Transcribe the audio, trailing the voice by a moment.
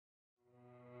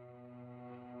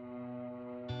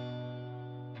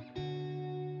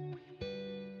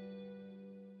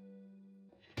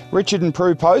Richard and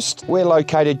Prue Post. We're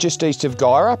located just east of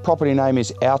Guyra. Property name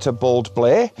is Outer Bald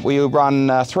Blair. We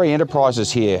run 3 enterprises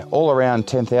here, all around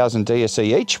 10,000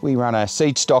 DSE each. We run a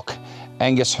seed stock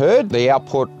Angus herd, the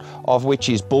output of which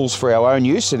is bulls for our own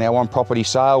use in our one property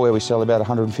sale where we sell about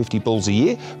 150 bulls a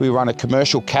year. We run a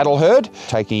commercial cattle herd,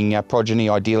 taking progeny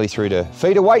ideally through to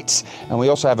feeder weights, and we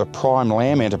also have a prime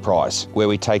lamb enterprise where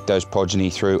we take those progeny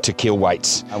through to kill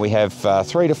weights. We have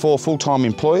 3 to 4 full-time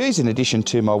employees in addition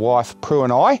to my wife Prue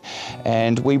and I,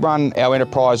 and we run our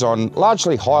enterprise on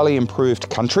largely highly improved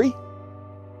country.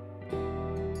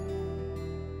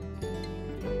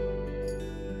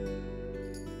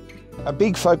 A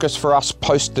big focus for us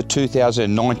post the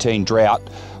 2019 drought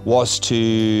was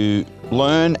to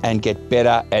learn and get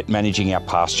better at managing our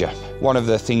pasture. One of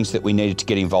the things that we needed to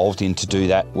get involved in to do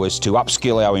that was to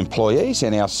upskill our employees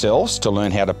and ourselves to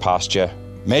learn how to pasture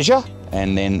measure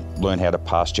and then learn how to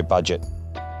pasture budget.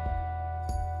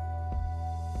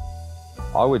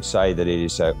 I would say that it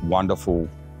is a wonderful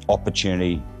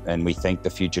opportunity and we thank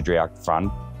the Future Drought Fund.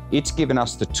 It's given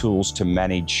us the tools to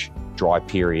manage dry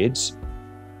periods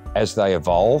as they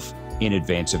evolve in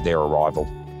advance of their arrival.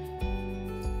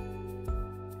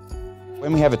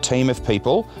 When we have a team of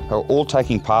people who are all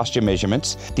taking pasture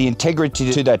measurements, the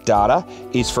integrity to that data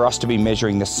is for us to be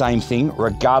measuring the same thing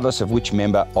regardless of which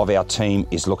member of our team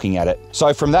is looking at it.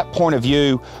 So from that point of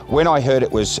view, when I heard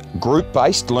it was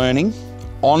group-based learning,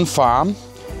 on-farm,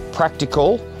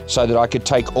 practical, so that I could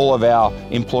take all of our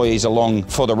employees along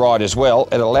for the ride as well,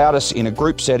 it allowed us in a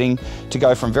group setting to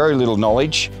go from very little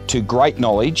knowledge to great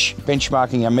knowledge,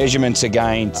 benchmarking our measurements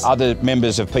against other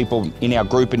members of people in our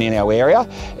group and in our area.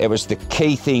 It was the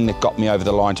key thing that got me over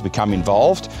the line to become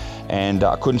involved, and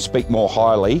I couldn't speak more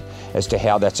highly as to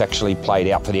how that's actually played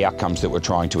out for the outcomes that we're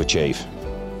trying to achieve.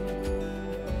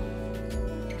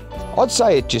 I'd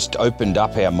say it just opened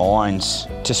up our minds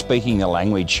to speaking the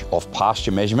language of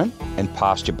pasture measurement and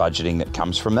pasture budgeting that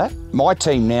comes from that. My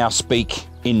team now speak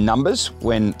in numbers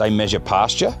when they measure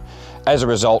pasture as a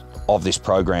result of this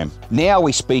program. Now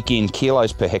we speak in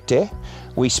kilos per hectare.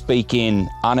 We speak in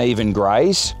uneven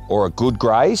graze or a good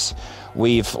graze.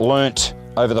 We've learnt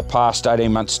over the past 18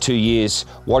 months, 2 years,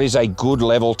 what is a good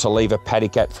level to leave a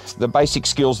paddock at. The basic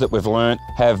skills that we've learnt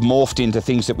have morphed into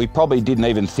things that we probably didn't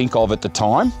even think of at the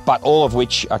time, but all of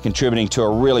which are contributing to a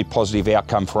really positive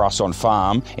outcome for us on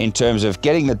farm in terms of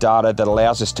getting the data that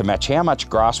allows us to match how much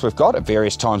grass we've got at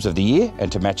various times of the year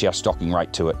and to match our stocking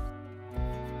rate to it.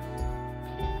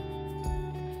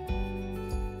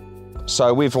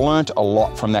 So we've learnt a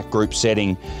lot from that group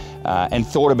setting and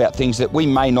thought about things that we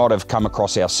may not have come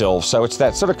across ourselves. So it's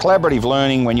that sort of collaborative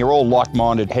learning when you're all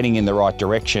like-minded, heading in the right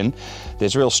direction.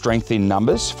 There's real strength in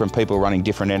numbers from people running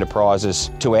different enterprises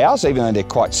to ours, even though they're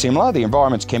quite similar. The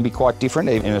environments can be quite different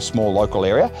even in a small local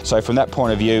area. So from that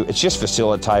point of view, it's just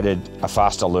facilitated a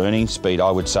faster learning speed, I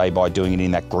would say, by doing it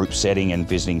in that group setting and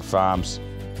visiting farms.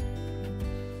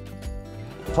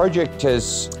 The project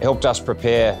has helped us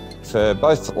prepare for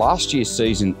both last year's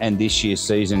season and this year's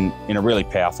season in a really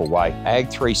powerful way. Ag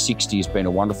 360 has been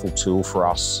a wonderful tool for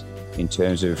us in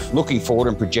terms of looking forward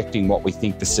and projecting what we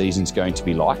think the season's going to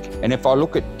be like. And if I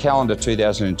look at calendar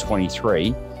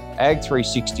 2023, Ag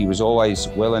 360 was always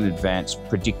well in advance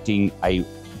predicting a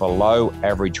below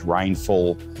average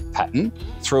rainfall pattern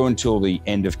through until the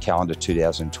end of calendar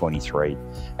 2023.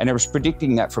 And it was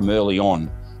predicting that from early on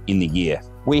in the year.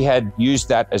 We had used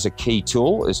that as a key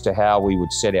tool as to how we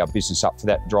would set our business up for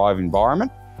that dry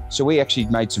environment. So we actually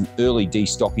made some early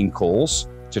destocking calls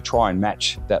to try and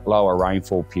match that lower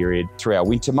rainfall period through our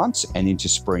winter months and into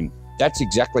spring. That's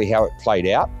exactly how it played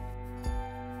out.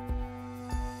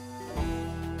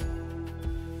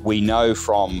 We know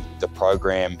from the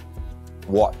program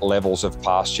what levels of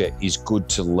pasture is good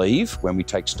to leave when we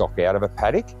take stock out of a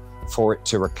paddock for it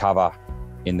to recover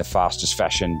in the fastest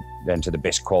fashion and to the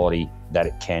best quality that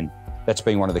it can. That's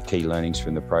been one of the key learnings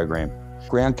from the program.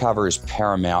 Ground cover is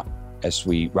paramount as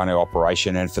we run our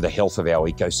operation and for the health of our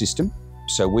ecosystem.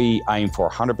 So we aim for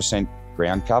 100%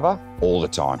 ground cover all the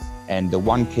time. And the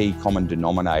one key common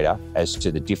denominator as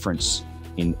to the difference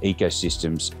in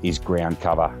ecosystems is ground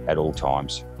cover at all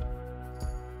times.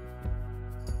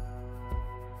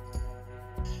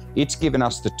 It's given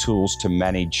us the tools to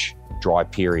manage dry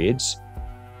periods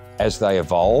as they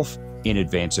evolve in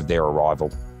advance of their arrival.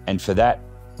 And for that,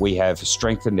 we have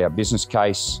strengthened our business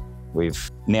case. We've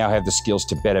now have the skills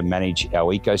to better manage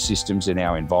our ecosystems and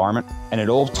our environment. And it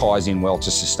all ties in well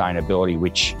to sustainability,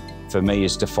 which for me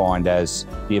is defined as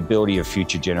the ability of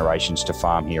future generations to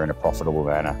farm here in a profitable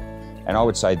manner. And I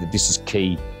would say that this is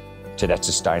key to that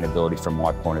sustainability from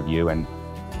my point of view. And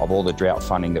of all the drought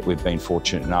funding that we've been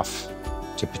fortunate enough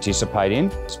to participate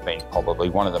in. It's been probably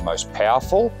one of the most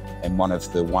powerful and one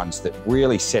of the ones that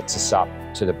really sets us up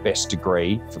to the best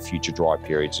degree for future dry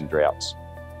periods and droughts.